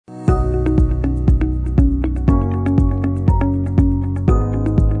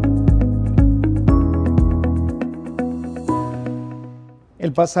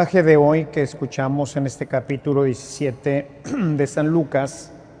El pasaje de hoy que escuchamos en este capítulo 17 de San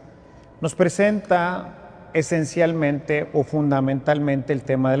Lucas nos presenta esencialmente o fundamentalmente el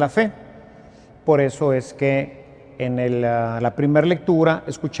tema de la fe. Por eso es que en la primera lectura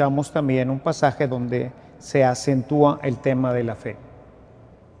escuchamos también un pasaje donde se acentúa el tema de la fe.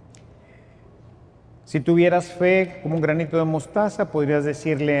 Si tuvieras fe como un granito de mostaza, podrías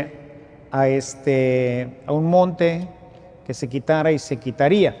decirle a un monte que se quitara y se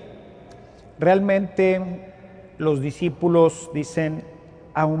quitaría. Realmente los discípulos dicen,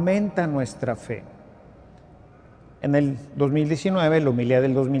 aumenta nuestra fe. En el 2019, la homilía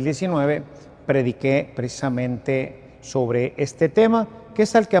del 2019, prediqué precisamente sobre este tema, que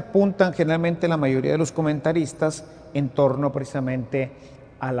es al que apuntan generalmente la mayoría de los comentaristas en torno precisamente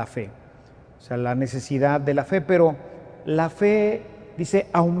a la fe. O sea, la necesidad de la fe, pero la fe, dice,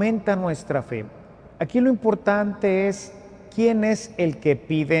 aumenta nuestra fe. Aquí lo importante es quién es el que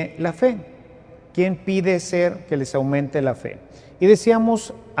pide la fe, quién pide ser que les aumente la fe. Y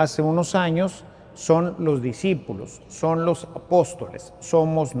decíamos hace unos años, son los discípulos, son los apóstoles,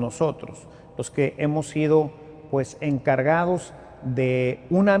 somos nosotros los que hemos sido pues encargados de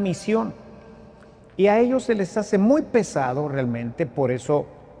una misión. Y a ellos se les hace muy pesado realmente, por eso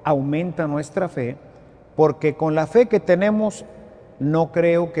aumenta nuestra fe, porque con la fe que tenemos no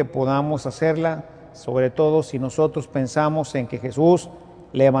creo que podamos hacerla, sobre todo si nosotros pensamos en que Jesús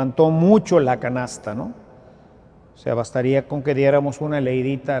levantó mucho la canasta, ¿no? O sea, bastaría con que diéramos una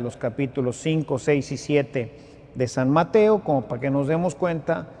leidita a los capítulos 5, 6 y 7 de San Mateo, como para que nos demos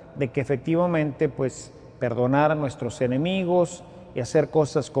cuenta de que efectivamente, pues, perdonar a nuestros enemigos y hacer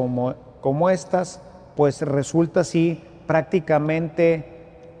cosas como estas, pues resulta así prácticamente,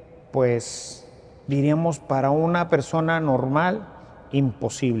 pues, diríamos, para una persona normal,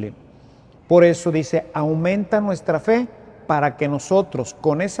 imposible. Por eso dice, aumenta nuestra fe para que nosotros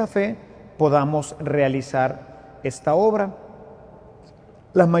con esa fe podamos realizar esta obra.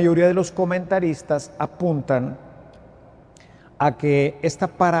 La mayoría de los comentaristas apuntan a que esta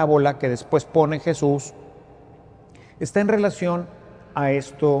parábola que después pone Jesús está en relación a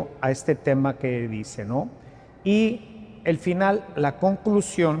este tema que dice, ¿no? Y el final, la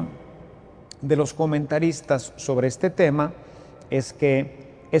conclusión de los comentaristas sobre este tema es que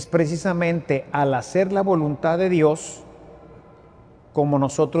es precisamente al hacer la voluntad de Dios como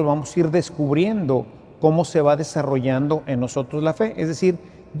nosotros vamos a ir descubriendo cómo se va desarrollando en nosotros la fe. Es decir,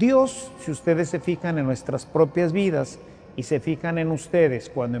 Dios, si ustedes se fijan en nuestras propias vidas y se fijan en ustedes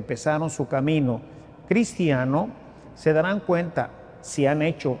cuando empezaron su camino cristiano, se darán cuenta, si han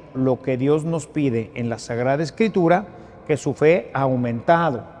hecho lo que Dios nos pide en la Sagrada Escritura, que su fe ha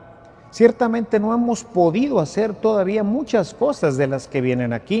aumentado. Ciertamente no hemos podido hacer todavía muchas cosas de las que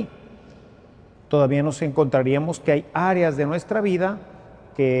vienen aquí. Todavía nos encontraríamos que hay áreas de nuestra vida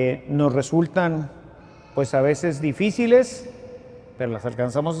que nos resultan pues a veces difíciles, pero las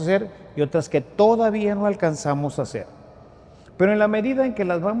alcanzamos a hacer, y otras que todavía no alcanzamos a hacer. Pero en la medida en que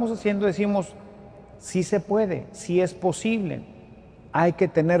las vamos haciendo decimos, sí se puede, sí es posible. Hay que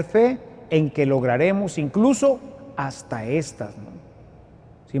tener fe en que lograremos incluso hasta estas, ¿no?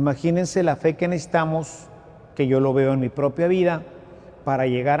 Imagínense la fe que necesitamos, que yo lo veo en mi propia vida, para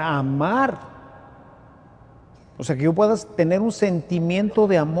llegar a amar. O sea, que yo pueda tener un sentimiento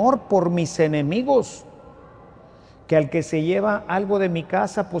de amor por mis enemigos. Que al que se lleva algo de mi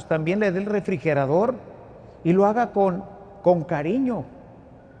casa, pues también le dé el refrigerador y lo haga con cariño.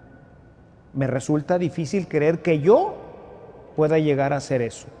 Me resulta difícil creer que yo pueda llegar a hacer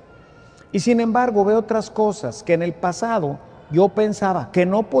eso. Y sin embargo, veo otras cosas que en el pasado yo pensaba que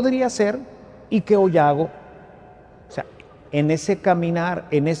no podría hacer y que hoy hago. O sea, en ese caminar,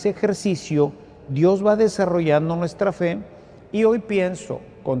 en ese ejercicio, Dios va desarrollando nuestra fe y hoy pienso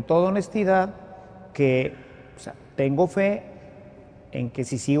con toda honestidad que tengo fe en que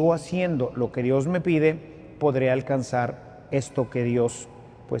si sigo haciendo lo que Dios me pide, podré alcanzar esto que Dios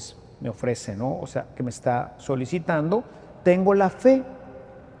pues me ofrece, ¿no? O sea, que me está solicitando. Tengo la fe,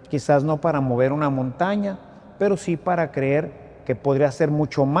 quizás no para mover una montaña, pero sí para creer que podría hacer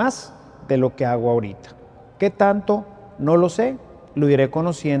mucho más de lo que hago ahorita. ¿Qué tanto? No lo sé, lo iré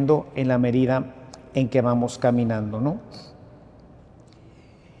conociendo en la medida en que vamos caminando, ¿no?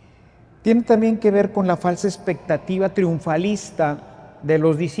 Tiene también que ver con la falsa expectativa triunfalista de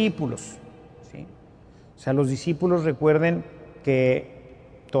los discípulos, ¿sí? O sea, los discípulos, recuerden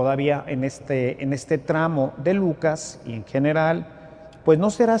que todavía en este tramo de Lucas y en general, pues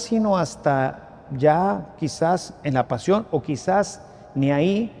no será sino hasta ya quizás en la pasión o quizás ni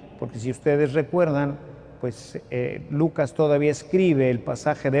ahí, porque si ustedes recuerdan, pues Lucas todavía escribe el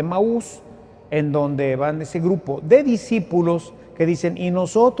pasaje de Maús, en donde van ese grupo de discípulos que dicen, y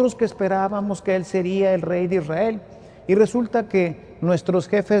nosotros que esperábamos que Él sería el rey de Israel, y resulta que nuestros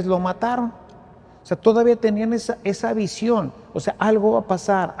jefes lo mataron. O sea, todavía tenían esa visión, o sea, algo va a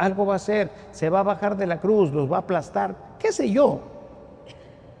pasar, algo va a ser, se va a bajar de la cruz, los va a aplastar, qué sé yo.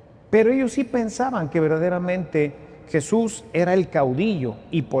 Pero ellos sí pensaban que verdaderamente Jesús era el caudillo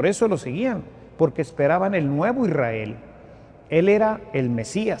y por eso lo seguían, porque esperaban el nuevo Israel. Él era el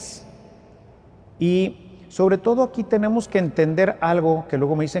Mesías. Y sobre todo aquí tenemos que entender algo que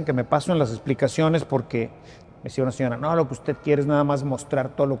luego me dicen que me paso en las explicaciones porque me decía una señora, no, lo que usted quiere es nada más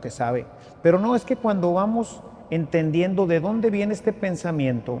mostrar todo lo que sabe. Pero no, es que cuando vamos entendiendo de dónde viene este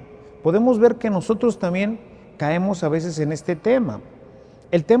pensamiento, podemos ver que nosotros también caemos a veces en este tema.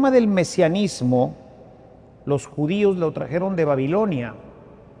 El tema del mesianismo, los judíos lo trajeron de Babilonia.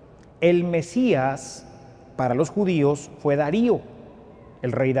 El Mesías para los judíos fue Darío,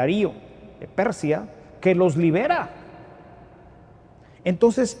 el rey Darío de Persia, que los libera.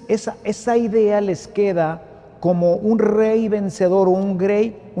 Entonces esa idea les queda como un rey vencedor o un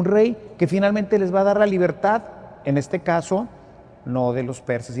rey que finalmente les va a dar la libertad, en este caso, no de los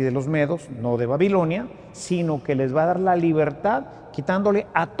persas y de los medos, no de Babilonia, sino que les va a dar la libertad quitándole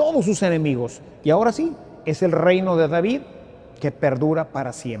a todos sus enemigos. Y ahora sí, es el reino de David que perdura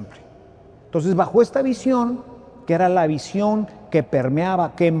para siempre. Entonces, bajo esta visión, que era la visión que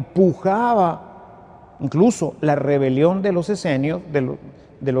permeaba, que empujaba incluso la rebelión de los esenios,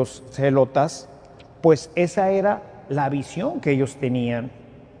 de los celotas, pues esa era la visión que ellos tenían,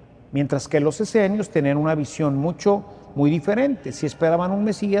 mientras que los esenios tenían una visión muy diferente. Si esperaban un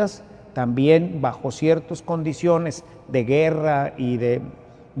Mesías, también bajo ciertas condiciones de guerra y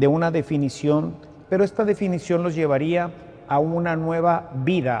de una definición, pero esta definición los llevaría a una nueva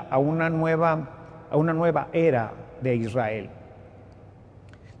vida, a una nueva era de Israel.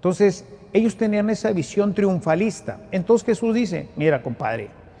 Entonces, ellos tenían esa visión triunfalista. Entonces Jesús dice, mira, compadre,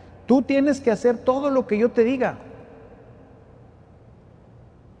 tú tienes que hacer todo lo que yo te diga.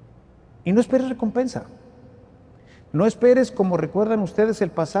 Y no esperes recompensa. No esperes, como recuerdan ustedes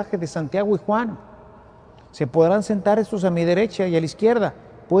el pasaje de Santiago y Juan. ¿Se podrán sentar estos a mi derecha y a la izquierda?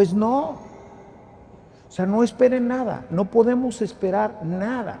 Pues no. O sea, no esperen nada. No podemos esperar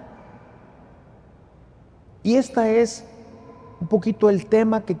nada. Y este es un poquito el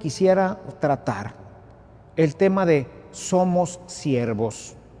tema que quisiera tratar. El tema de somos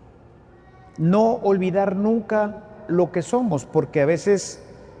siervos. No olvidar nunca lo que somos, porque a veces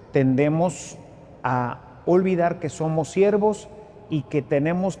tendemos a olvidar que somos siervos y que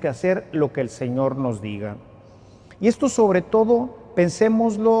tenemos que hacer lo que el Señor nos diga. Y esto sobre todo,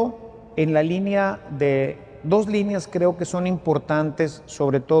 pensémoslo en la línea de dos líneas creo que son importantes,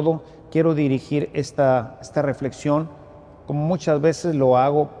 sobre todo quiero dirigir esta reflexión, como muchas veces lo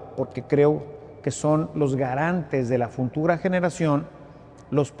hago, porque creo que son los garantes de la futura generación,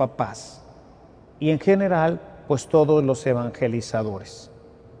 los papás, y en general, pues todos los evangelizadores.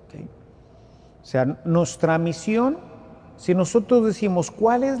 ¿Okay? O sea, nuestra misión, si nosotros decimos,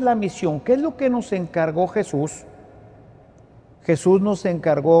 ¿cuál es la misión? ¿Qué es lo que nos encargó Jesús? Jesús nos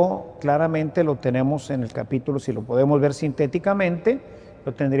encargó, claramente lo tenemos en el capítulo, si lo podemos ver sintéticamente,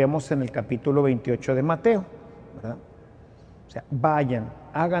 lo tendríamos en el capítulo 28 de Mateo, ¿verdad? O sea, vayan,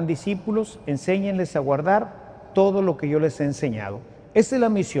 hagan discípulos, enséñenles a guardar todo lo que yo les he enseñado. Esa es la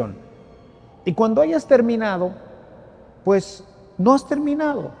misión. Y cuando hayas terminado, pues no has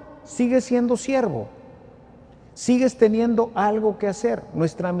terminado, sigues siendo siervo, sigues teniendo algo que hacer.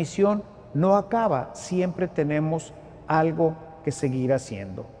 Nuestra misión no acaba, siempre tenemos algo que seguir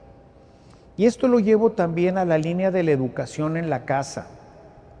haciendo. Y esto lo llevo también a la línea de la educación en la casa.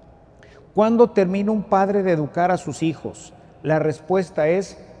 ¿Cuándo termina un padre de educar a sus hijos? La respuesta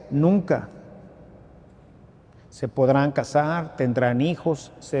es nunca. Se podrán casar, tendrán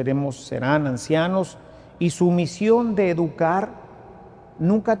hijos, serán ancianos, y su misión de educar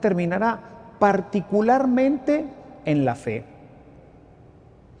nunca terminará, particularmente en la fe.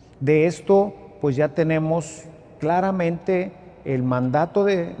 De esto, pues ya tenemos claramente el mandato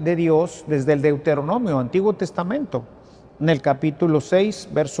de Dios desde el Deuteronomio, Antiguo Testamento, en el capítulo 6,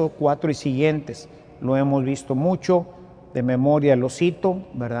 verso 4 y siguientes. Lo hemos visto mucho, de memoria lo cito,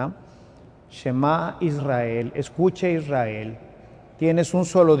 ¿verdad? Shema Israel, escucha Israel, tienes un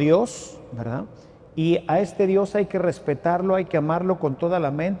solo Dios, ¿verdad? Y a este Dios hay que respetarlo, hay que amarlo con toda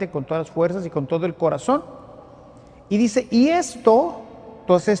la mente, con todas las fuerzas y con todo el corazón. Y dice, y esto,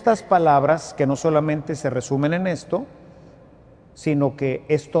 todas estas palabras que no solamente se resumen en esto, sino que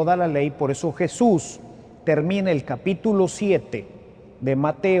es toda la ley. Por eso Jesús termina el capítulo 7 de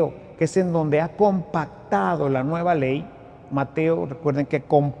Mateo, que es en donde ha compactado la nueva ley. Mateo, recuerden que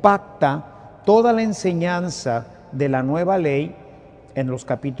compacta toda la enseñanza de la nueva ley en los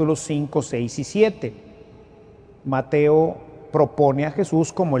capítulos 5, 6 y 7. Mateo propone a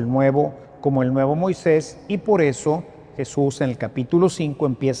Jesús como el nuevo Moisés, y por eso Jesús en el capítulo 5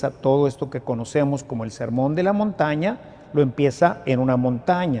 empieza todo esto que conocemos como el Sermón de la Montaña, lo empieza en una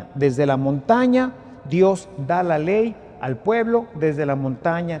montaña. Desde la montaña Dios da la ley al pueblo, desde la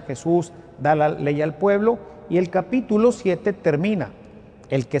montaña Jesús da la ley al pueblo, y el capítulo 7 termina.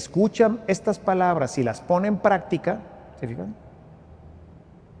 El que escucha estas palabras y las pone en práctica, ¿se fijan?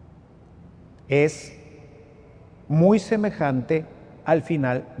 Es muy semejante al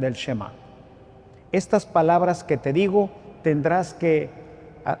final del Shema. Estas palabras que te digo, tendrás que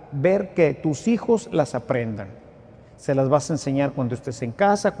ver que tus hijos las aprendan. Se las vas a enseñar cuando estés en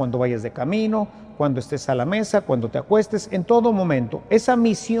casa, cuando vayas de camino, cuando estés a la mesa, cuando te acuestes, en todo momento. Esa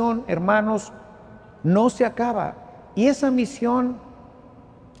misión, hermanos, no se acaba. Y esa misión,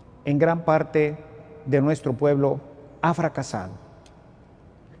 en gran parte de nuestro pueblo, ha fracasado.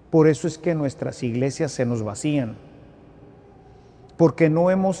 Por eso es que nuestras iglesias se nos vacían. Porque no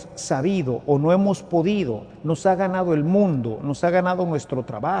hemos sabido o no hemos podido, nos ha ganado el mundo, nos ha ganado nuestro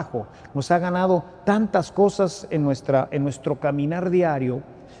trabajo, nos ha ganado tantas cosas en nuestro caminar diario,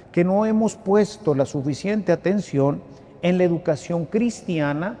 que no hemos puesto la suficiente atención en la educación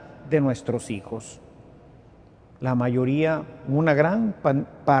cristiana de nuestros hijos. La mayoría, una gran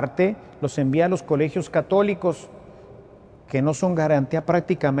parte, los envía a los colegios católicos, que no son garantía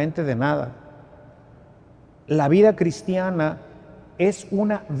prácticamente de nada. La vida cristiana es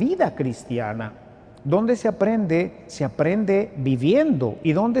una vida cristiana. ¿Dónde se aprende? Se aprende viviendo.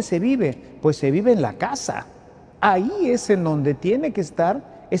 ¿Y dónde se vive? Pues se vive en la casa. Ahí es en donde tiene que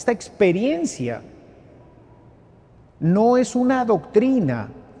estar esta experiencia. No es una doctrina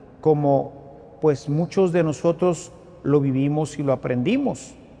como pues muchos de nosotros lo vivimos y lo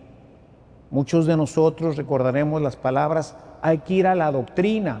aprendimos. Muchos de nosotros recordaremos las palabras, hay que ir a la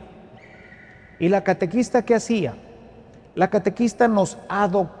doctrina. ¿Y la catequista qué hacía? La catequista nos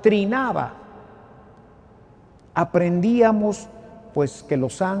adoctrinaba. Aprendíamos pues que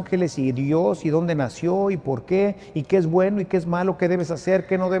los ángeles y Dios y dónde nació y por qué y qué es bueno y qué es malo, qué debes hacer,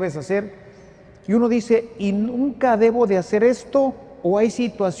 qué no debes hacer. Y uno dice, ¿y nunca debo de hacer esto? ¿O hay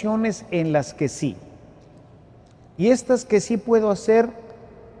situaciones en las que sí? Y estas que sí puedo hacer,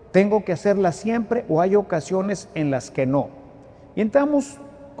 ¿tengo que hacerlas siempre o hay ocasiones en las que no? Y entramos,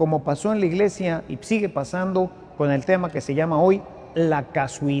 como pasó en la iglesia y sigue pasando, con el tema que se llama hoy la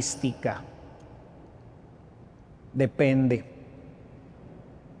casuística. Depende.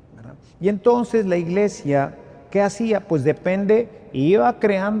 ¿Verdad? Y entonces la iglesia, ¿qué hacía? Pues depende, y iba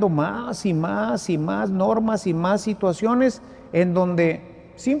creando más y más y más normas y más situaciones en donde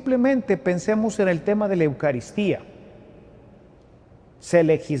simplemente pensemos en el tema de la Eucaristía. Se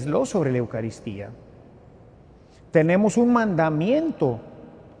legisló sobre la Eucaristía. Tenemos un mandamiento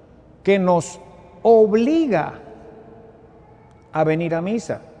que nos obliga a venir a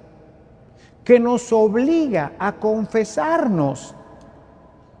misa, que nos obliga a confesarnos,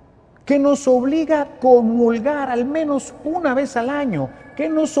 que nos obliga a comulgar al menos una vez al año, que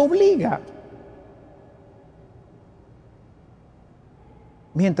nos obliga.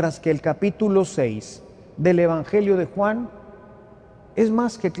 Mientras que el capítulo 6 del Evangelio de Juan es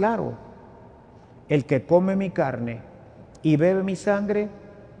más que claro. El que come mi carne y bebe mi sangre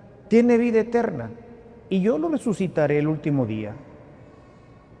tiene vida eterna, y yo lo resucitaré el último día.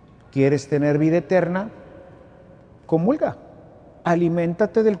 ¿Quieres tener vida eterna? Comulga,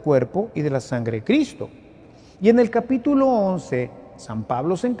 aliméntate del cuerpo y de la sangre de Cristo. Y en el capítulo 11, San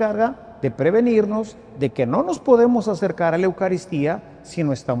Pablo se encarga de prevenirnos de que no nos podemos acercar a la Eucaristía si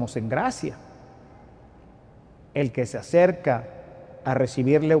no estamos en gracia. El que se acerca a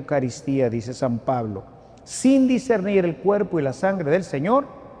recibir la Eucaristía, dice San Pablo, sin discernir el cuerpo y la sangre del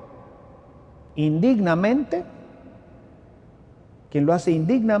Señor, indignamente, quien lo hace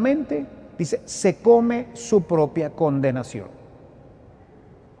indignamente, dice, se come su propia condenación.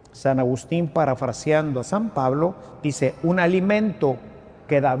 San Agustín, parafraseando a San Pablo, dice, un alimento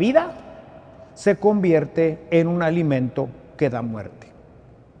que da vida se convierte en un alimento que da muerte.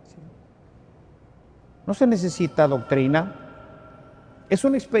 No se necesita doctrina, es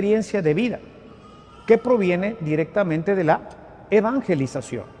una experiencia de vida que proviene directamente de la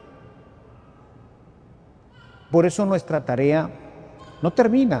evangelización. Por eso nuestra tarea no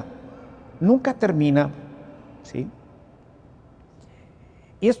termina, nunca termina, ¿sí?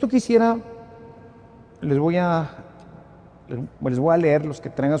 Y esto quisiera, les voy a leer, los que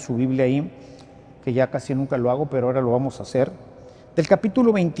traigan su Biblia ahí, que ya casi nunca lo hago, pero ahora lo vamos a hacer, del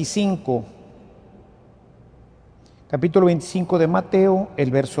capítulo 25 de Mateo,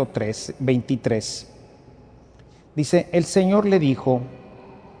 el verso 23. Dice, el Señor le dijo,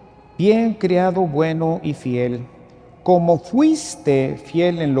 bien criado, bueno y fiel, como fuiste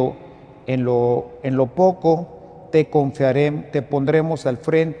fiel en lo poco, te confiaré, te pondremos al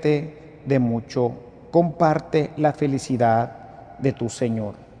frente de mucho. Comparte la felicidad de tu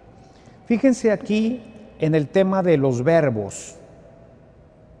Señor. Fíjense aquí en el tema de los verbos.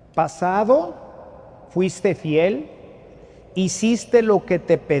 Pasado, fuiste fiel, hiciste lo que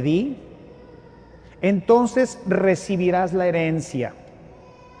te pedí, entonces recibirás la herencia.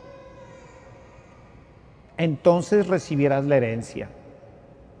 Entonces recibirás la herencia.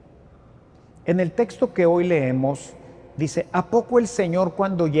 En el texto que hoy leemos, dice, ¿a poco el Señor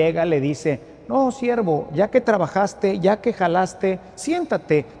cuando llega le dice, no, siervo, ya que trabajaste, ya que jalaste,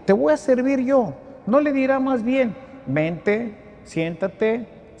 siéntate, te voy a servir yo? No le dirá más bien, vente, siéntate,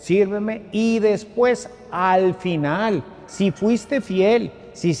 sírveme, y después, al final, si fuiste fiel,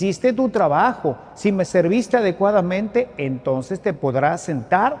 si hiciste tu trabajo, si me serviste adecuadamente, entonces te podrás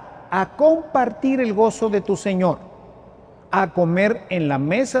sentar a compartir el gozo de tu Señor, a comer en la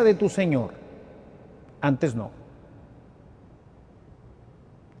mesa de tu Señor. Antes no.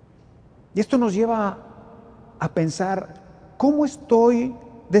 Y esto nos lleva a pensar, ¿cómo estoy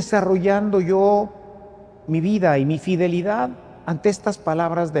desarrollando yo mi vida y mi fidelidad ante estas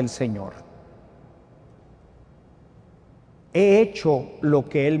palabras del Señor? ¿He hecho lo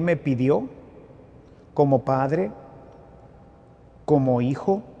que Él me pidió como padre, como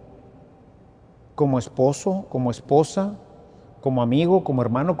hijo, como esposo, como esposa, como amigo, como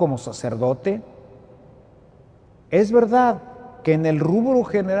hermano, como sacerdote? Es verdad que en el rubro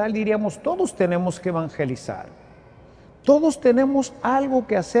general diríamos, todos tenemos que evangelizar. Todos tenemos algo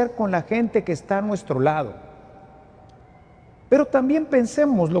que hacer con la gente que está a nuestro lado. Pero también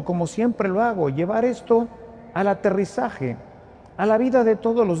pensémoslo como siempre lo hago, llevar esto al aterrizaje, a la vida de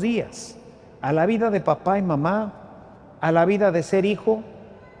todos los días, a la vida de papá y mamá, a la vida de ser hijo,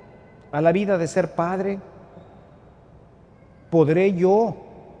 a la vida de ser padre. ¿Podré yo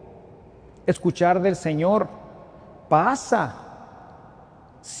escuchar del Señor? Pasa,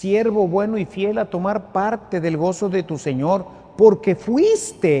 siervo bueno y fiel, a tomar parte del gozo de tu Señor, porque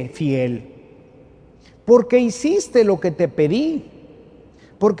fuiste fiel, porque hiciste lo que te pedí,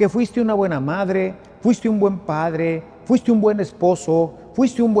 porque fuiste una buena madre, fuiste un buen padre, fuiste un buen esposo,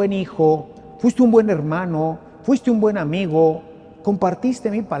 fuiste un buen hijo, fuiste un buen hermano, fuiste un buen amigo, compartiste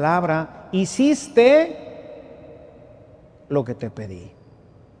mi palabra, hiciste lo que te pedí.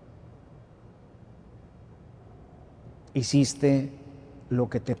 Hiciste lo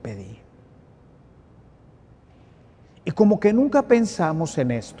que te pedí. Y como que nunca pensamos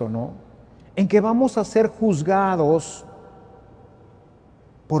en esto, ¿no? En que vamos a ser juzgados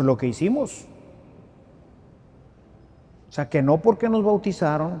por lo que hicimos. O sea, que no porque nos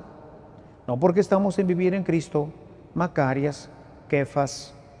bautizaron, no porque estamos en Vivir en Cristo, Macarias,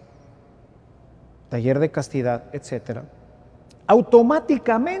 Kefas, Taller de Castidad, etcétera,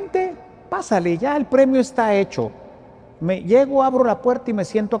 automáticamente, pásale, ya el premio está hecho. Me llego, abro la puerta y me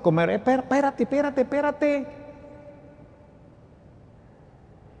siento a comer. Espérate.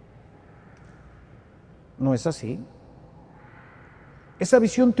 No es así. Esa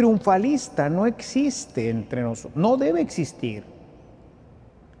visión triunfalista no existe entre nosotros, no debe existir.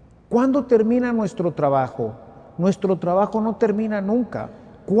 ¿Cuándo termina nuestro trabajo? Nuestro trabajo no termina nunca.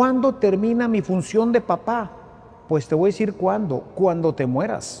 ¿Cuándo termina mi función de papá? Pues te voy a decir cuándo, cuando te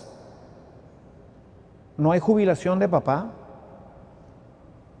mueras. ¿No hay jubilación de papá?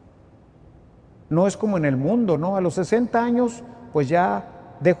 No es como en el mundo, ¿no? A los 60 años, pues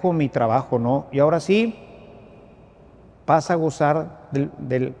ya dejo mi trabajo, ¿no? Y ahora sí, vas a gozar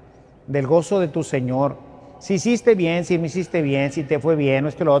del gozo de tu Señor. Si hiciste bien, si me hiciste bien, si te fue bien,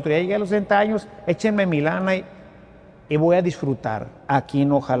 esto y lo otro. Ya llegué a los 60 años, échenme mi lana y voy a disfrutar. Aquí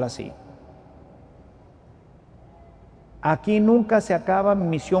no, ojalá sí. Aquí nunca se acaba mi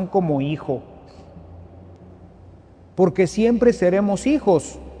misión como hijo, porque siempre seremos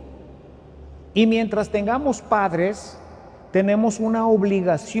hijos. Y mientras tengamos padres, tenemos una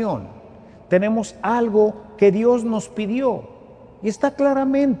obligación, tenemos algo que Dios nos pidió. Y está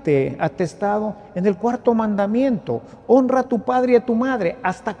claramente atestado en el 4º mandamiento: honra a tu padre y a tu madre.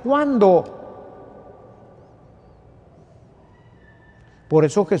 ¿Hasta cuándo? Por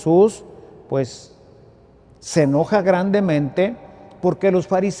eso Jesús, pues, se enoja grandemente porque los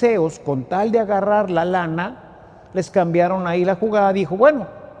fariseos, con tal de agarrar la lana, les cambiaron ahí la jugada. Dijo, bueno,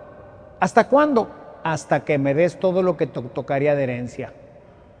 ¿hasta cuándo? Hasta que me des todo lo que te tocaría de herencia.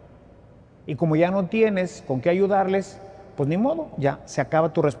 Y como ya no tienes con qué ayudarles, pues ni modo, ya se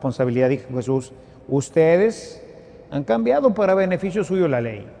acaba tu responsabilidad, dijo Jesús. Ustedes han cambiado para beneficio suyo la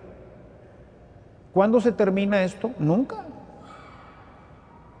ley. ¿Cuándo se termina esto? Nunca.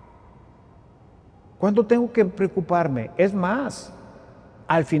 ¿Cuándo tengo que preocuparme? Es más,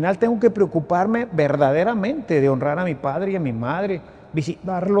 al final tengo que preocuparme verdaderamente de honrar a mi padre y a mi madre,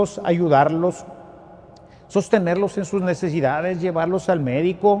 visitarlos, ayudarlos, sostenerlos en sus necesidades, llevarlos al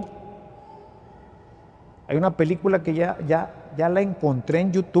médico. Hay una película que ya la encontré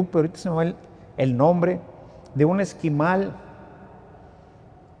en YouTube, pero ahorita se me va el nombre, de un esquimal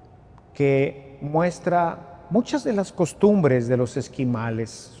que muestra muchas de las costumbres de los esquimales,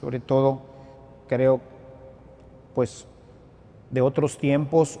 sobre todo, creo, pues, de otros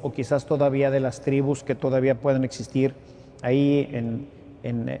tiempos o quizás todavía de las tribus que todavía pueden existir ahí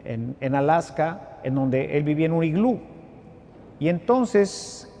en Alaska, en donde él vivía en un iglú. Y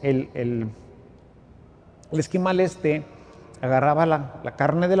entonces el esquimal agarraba la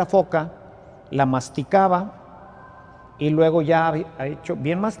carne de la foca, la masticaba y luego ya hecho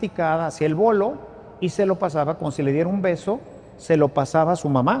bien masticada hacia el bolo y se lo pasaba, como si le diera un beso, se lo pasaba a su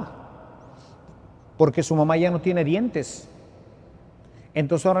mamá, porque su mamá ya no tiene dientes.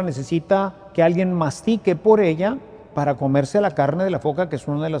 Entonces ahora necesita que alguien mastique por ella para comerse la carne de la foca, que es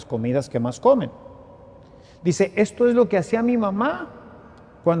una de las comidas que más comen. Dice, esto es lo que hacía mi mamá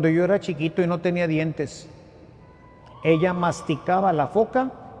cuando yo era chiquito y no tenía dientes. Ella masticaba la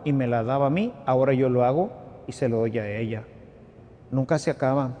foca y me la daba a mí, ahora yo lo hago y se lo doy a ella. Nunca se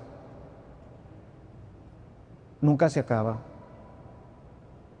acaba. Nunca se acaba.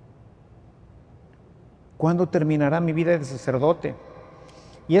 ¿Cuándo terminará mi vida de sacerdote?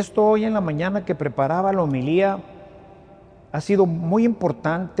 Y esto hoy en la mañana que preparaba la homilía ha sido muy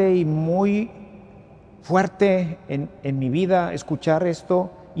importante y muy fuerte en mi vida escuchar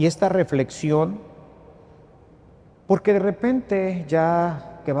esto y esta reflexión, porque de repente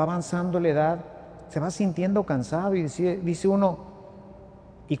ya que va avanzando la edad, se va sintiendo cansado y dice uno,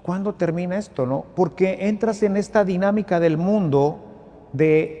 ¿y cuándo termina esto, no? Porque entras en esta dinámica del mundo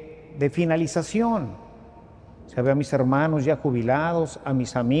de finalización. O sea, veo a mis hermanos ya jubilados, a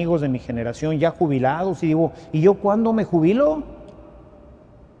mis amigos de mi generación ya jubilados y digo, ¿y yo cuándo me jubilo?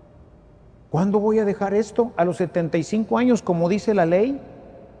 ¿Cuándo voy a dejar esto? A los 75 años, como dice la ley.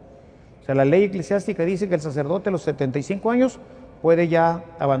 O sea, la ley eclesiástica dice que el sacerdote a los 75 años puede ya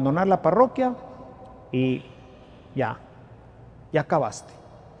abandonar la parroquia y ya acabaste.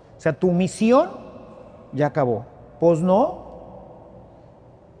 O sea, tu misión ya acabó. Pues no.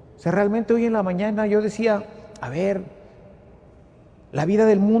 O sea, realmente hoy en la mañana yo decía, a ver, la vida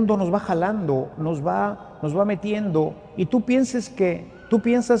del mundo nos va jalando, nos va metiendo, y tú piensas que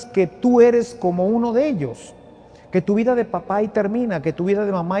tú eres como uno de ellos, que tu vida de papá ahí termina, que tu vida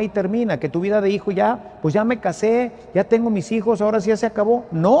de mamá ahí termina, que tu vida de hijo pues ya me casé, ya tengo mis hijos, ahora sí ya se acabó.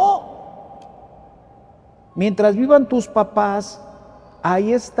 No. Mientras vivan tus papás,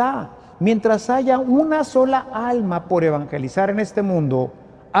 ahí está. Mientras haya una sola alma por evangelizar en este mundo,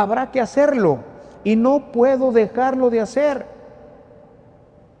 habrá que hacerlo. Y no puedo dejarlo de hacer.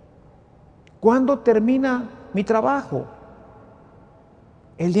 ¿Cuándo termina mi trabajo?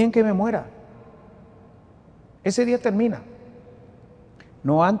 El día en que me muera. Ese día termina.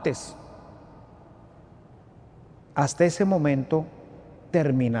 No antes. Hasta ese momento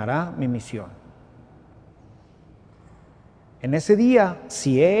terminará mi misión. En ese día,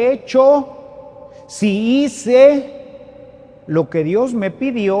 si hice lo que Dios me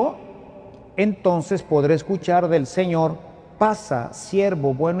pidió, entonces podré escuchar del Señor, pasa,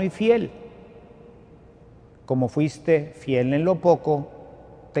 siervo bueno y fiel. Como fuiste fiel en lo poco,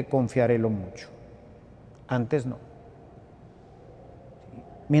 te confiaré lo mucho. Antes no.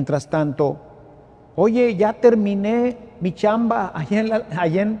 Mientras tanto, oye, ya terminé mi chamba allá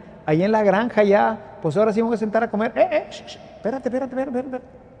en la granja, ya, pues ahora sí me voy a sentar a comer. Espérate.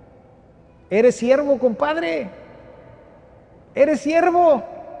 Eres siervo, compadre. Eres siervo.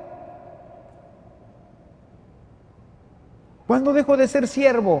 ¿Cuándo dejo de ser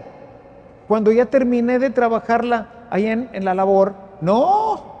siervo? Cuando ya terminé de trabajarla ahí en la labor.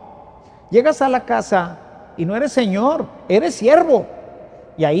 No. Llegas a la casa y no eres señor, eres siervo.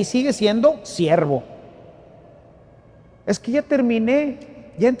 Y ahí sigues siendo siervo. Es que ya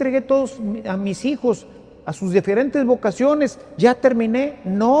terminé, ya entregué todos a mis hijos a sus diferentes vocaciones, ya terminé.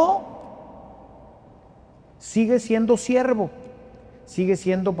 No. Sigue siendo siervo. Sigue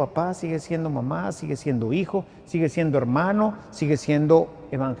siendo papá, sigue siendo mamá, sigue siendo hijo, sigue siendo hermano, sigue siendo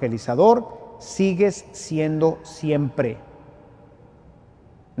evangelizador, sigues siendo siempre.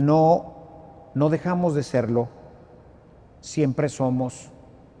 No dejamos de serlo. Siempre somos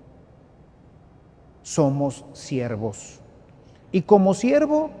siervos. Y como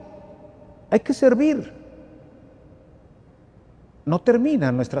siervo hay que servir. No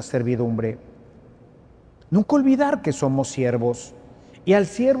termina nuestra servidumbre. Nunca olvidar que somos siervos. Y al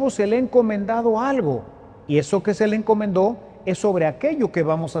siervo se le ha encomendado algo. Y eso que se le encomendó es sobre aquello que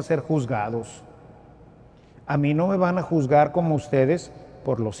vamos a ser juzgados. A mí no me van a juzgar como ustedes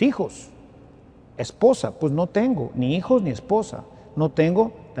por los hijos. Esposa, pues no tengo ni hijos ni esposa. No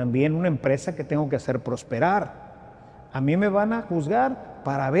tengo también una empresa que tengo que hacer prosperar. A mí me van a juzgar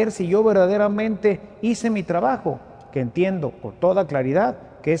para ver si yo verdaderamente hice mi trabajo, que entiendo con toda claridad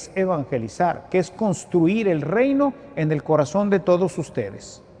que es evangelizar, que es construir el reino en el corazón de todos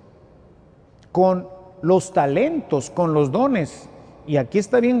ustedes. Con los talentos, con los dones. Y aquí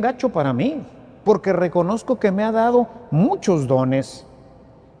está bien gacho para mí, porque reconozco que me ha dado muchos dones.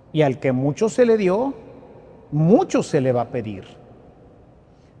 Y al que mucho se le dio, mucho se le va a pedir.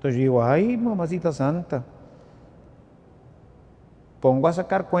 Entonces yo digo, ay, mamacita santa. Pongo a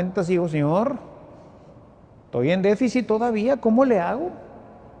sacar cuentas y digo, Señor, estoy en déficit todavía, ¿cómo le hago?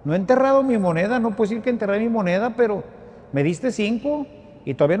 No he enterrado mi moneda, no puedo decir que enterré mi moneda, pero me diste 5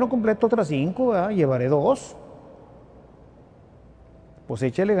 y todavía no completo otras 5, ¿verdad? Llevaré 2. Pues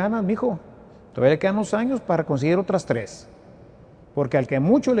échale ganas, mijo. Todavía le quedan unos años para conseguir otras 3. Porque al que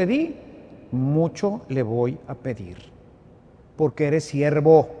mucho le di, mucho le voy a pedir. Porque eres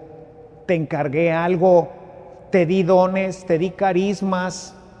siervo, te encargué algo, te di dones, te di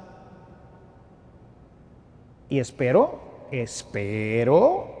carismas. Y espero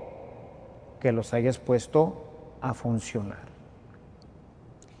que los hayas puesto a funcionar.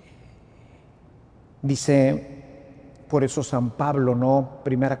 Dice, por eso San Pablo, ¿no?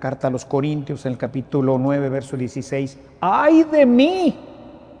 Primera carta a los Corintios, en el capítulo 9, verso 16. ¡Ay de mí!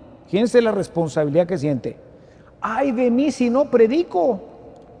 Fíjense la responsabilidad que siente. ¡Ay de mí si no predico!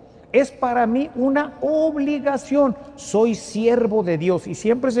 Es para mí una obligación. Soy siervo de Dios. Y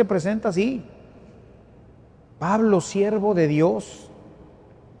siempre se presenta así. Pablo, siervo de Dios.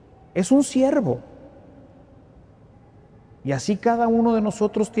 Es un siervo. Y así cada uno de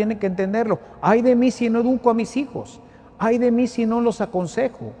nosotros tiene que entenderlo. Ay de mí si no educo a mis hijos. Ay de mí si no los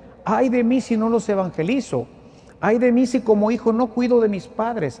aconsejo. Ay de mí si no los evangelizo. Ay de mí si como hijo no cuido de mis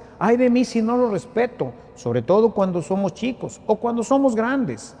padres. Ay de mí si no los respeto, sobre todo cuando somos chicos o cuando somos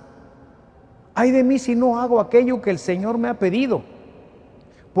grandes. Ay de mí si no hago aquello que el Señor me ha pedido.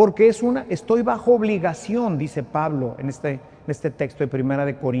 Porque estoy bajo obligación, dice Pablo en este texto de Primera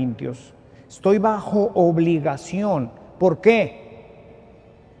de Corintios. Estoy bajo obligación. ¿Por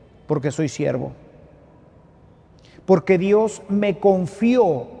qué? Porque soy siervo. Porque Dios me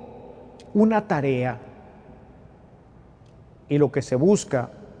confió una tarea. Y lo que se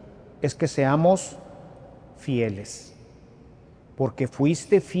busca es que seamos fieles. Porque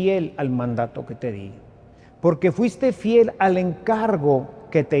fuiste fiel al mandato que te di. Porque fuiste fiel al encargo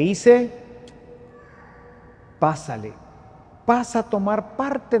que te hice, pásale. Pasa a tomar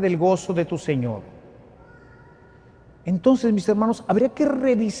parte del gozo de tu Señor. Entonces, mis hermanos, habría que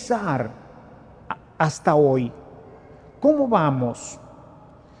revisar hasta hoy. ¿Cómo vamos?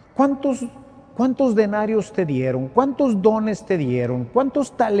 ¿Cuántos denarios te dieron? ¿Cuántos dones te dieron?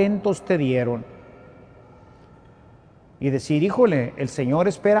 ¿Cuántos talentos te dieron? Y decir, híjole, el Señor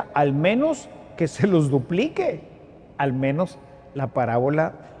espera al menos que se los duplique. Al menos la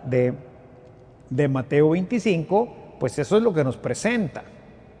parábola de Mateo 25, pues eso es lo que nos presenta.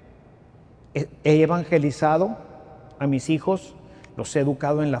 He evangelizado a mis hijos, los he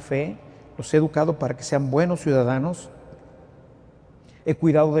educado en la fe, los he educado para que sean buenos ciudadanos. He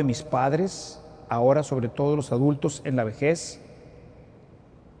cuidado de mis padres, ahora sobre todo los adultos en la vejez.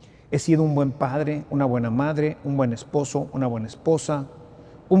 He sido un buen padre, una buena madre, un buen esposo, una buena esposa,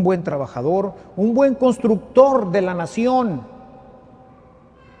 un buen trabajador, un buen constructor de la nación.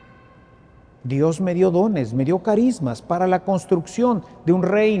 Dios me dio dones, me dio carismas para la construcción de un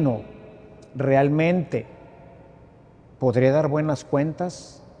reino. ¿Realmente podré dar buenas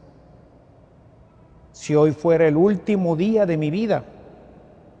cuentas si hoy fuera el último día de mi vida?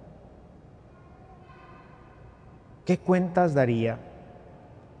 ¿Qué cuentas daría?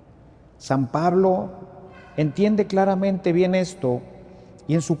 San Pablo entiende claramente bien esto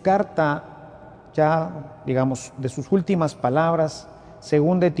y en su carta, ya digamos, de sus últimas palabras,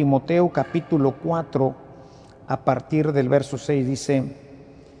 según de Timoteo capítulo 4, a partir del verso 6, dice: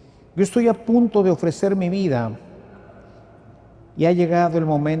 yo estoy a punto de ofrecer mi vida y ha llegado el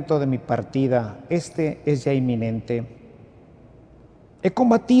momento de mi partida. Este es ya inminente. He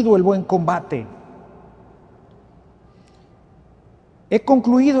combatido el buen combate. He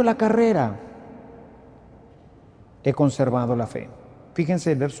concluido la carrera. He conservado la fe.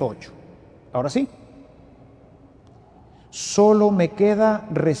 Fíjense el verso 8. Ahora sí. Solo me queda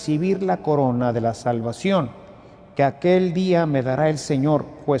recibir la corona de la salvación, que aquel día me dará el Señor,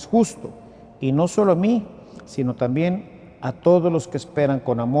 juez justo, y no solo a mí, sino también a todos los que esperan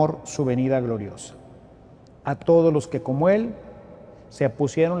con amor su venida gloriosa. A todos los que como Él se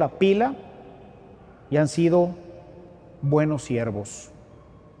pusieron la pila y han sido buenos siervos.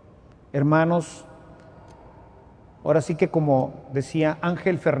 Hermanos, ahora sí que como decía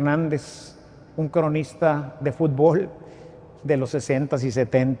Ángel Fernández, un cronista de fútbol de los 60s y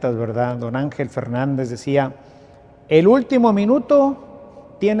 70s, ¿verdad? Don Ángel Fernández decía, el último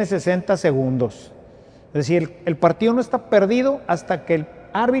minuto tiene 60 segundos. Es decir, el partido no está perdido hasta que el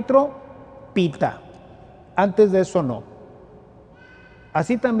árbitro pita. Antes de eso no.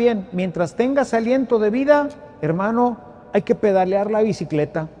 Así también, mientras tengas aliento de vida, hermano, hay que pedalear la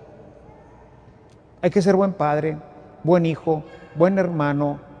bicicleta. Hay que ser buen padre, buen hijo, buen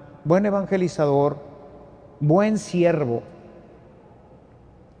hermano, buen evangelizador, buen siervo.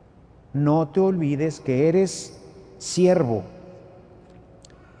 No te olvides que eres siervo.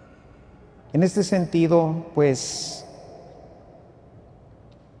 En este sentido, pues,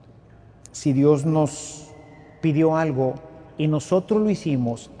 si Dios nos pidió algo y nosotros lo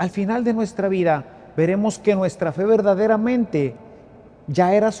hicimos, al final de nuestra vida veremos que nuestra fe verdaderamente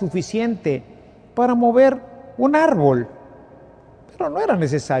ya era suficiente para mover un árbol. Pero no era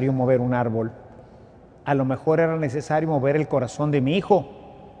necesario mover un árbol. A lo mejor era necesario mover el corazón de mi hijo,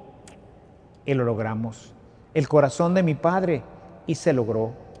 y lo logramos. El corazón de mi padre, y se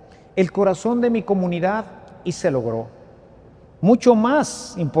logró. El corazón de mi comunidad, y se logró. Mucho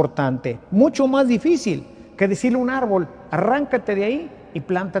más importante, mucho más difícil que decirle a un árbol, arráncate de ahí y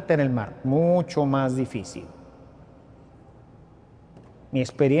plántate en el mar. Mucho más difícil. Mi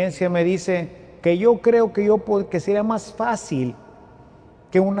experiencia me dice que yo creo que sería más fácil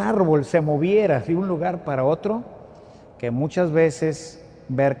que un árbol se moviera de un lugar para otro, que muchas veces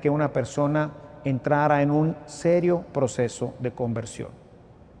ver que una persona entrara en un serio proceso de conversión.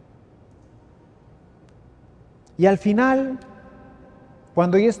 Y al final,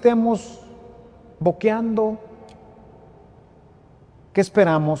 cuando ya estemos boqueando, ¿qué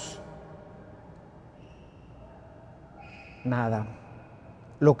esperamos? Nada.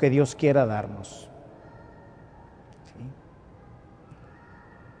 Lo que Dios quiera darnos. ¿Sí?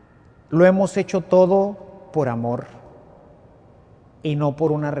 Lo hemos hecho todo por amor y no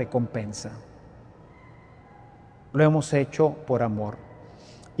por una recompensa. Lo hemos hecho por amor.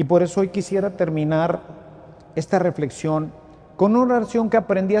 Y por eso hoy quisiera terminar esta reflexión con una oración que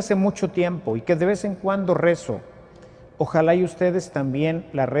aprendí hace mucho tiempo y que de vez en cuando rezo. Ojalá y ustedes también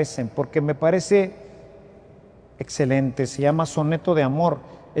la recen, porque me parece excelente. Se llama Soneto de Amor.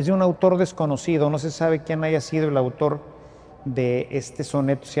 Es de un autor desconocido, no se sabe quién haya sido el autor de este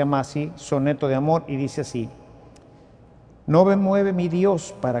soneto. Se llama así, Soneto de Amor, y dice así: no me mueve mi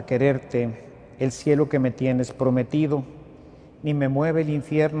Dios para quererte el cielo que me tienes prometido, ni me mueve el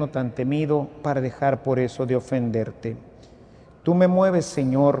infierno tan temido para dejar por eso de ofenderte. Tú me mueves,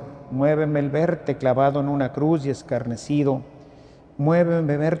 Señor, muéveme el verte clavado en una cruz y escarnecido,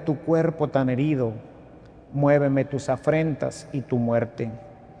 muéveme ver tu cuerpo tan herido, muéveme tus afrentas y tu muerte.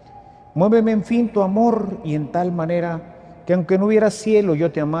 Muéveme en fin tu amor y en tal manera que aunque no hubiera cielo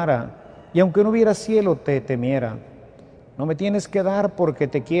yo te amara y aunque no hubiera cielo te temiera. No me tienes que dar porque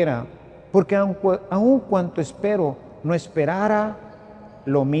te quiera, porque aun cuanto espero no esperara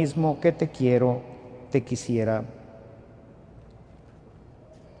lo mismo que te quiero, te quisiera.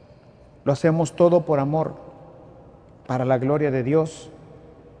 Lo hacemos todo por amor, para la gloria de Dios,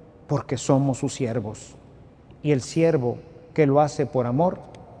 porque somos sus siervos. Y el siervo que lo hace por amor,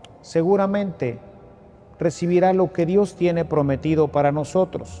 seguramente recibirá lo que Dios tiene prometido para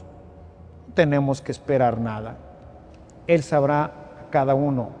nosotros. No tenemos que esperar nada. Él sabrá a cada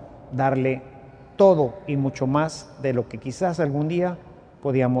uno darle todo y mucho más de lo que quizás algún día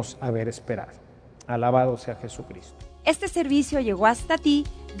podíamos haber esperado. Alabado sea Jesucristo. Este servicio llegó hasta ti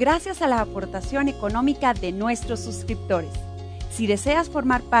gracias a la aportación económica de nuestros suscriptores. Si deseas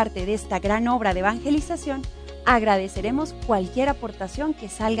formar parte de esta gran obra de evangelización, agradeceremos cualquier aportación que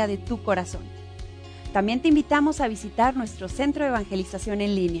salga de tu corazón. También te invitamos a visitar nuestro centro de evangelización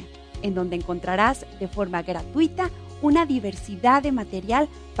en línea, en donde encontrarás de forma gratuita una diversidad de material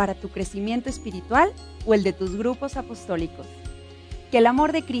para tu crecimiento espiritual o el de tus grupos apostólicos. Que el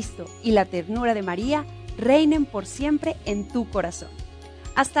amor de Cristo y la ternura de María reinen por siempre en tu corazón.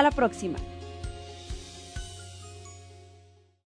 Hasta la próxima.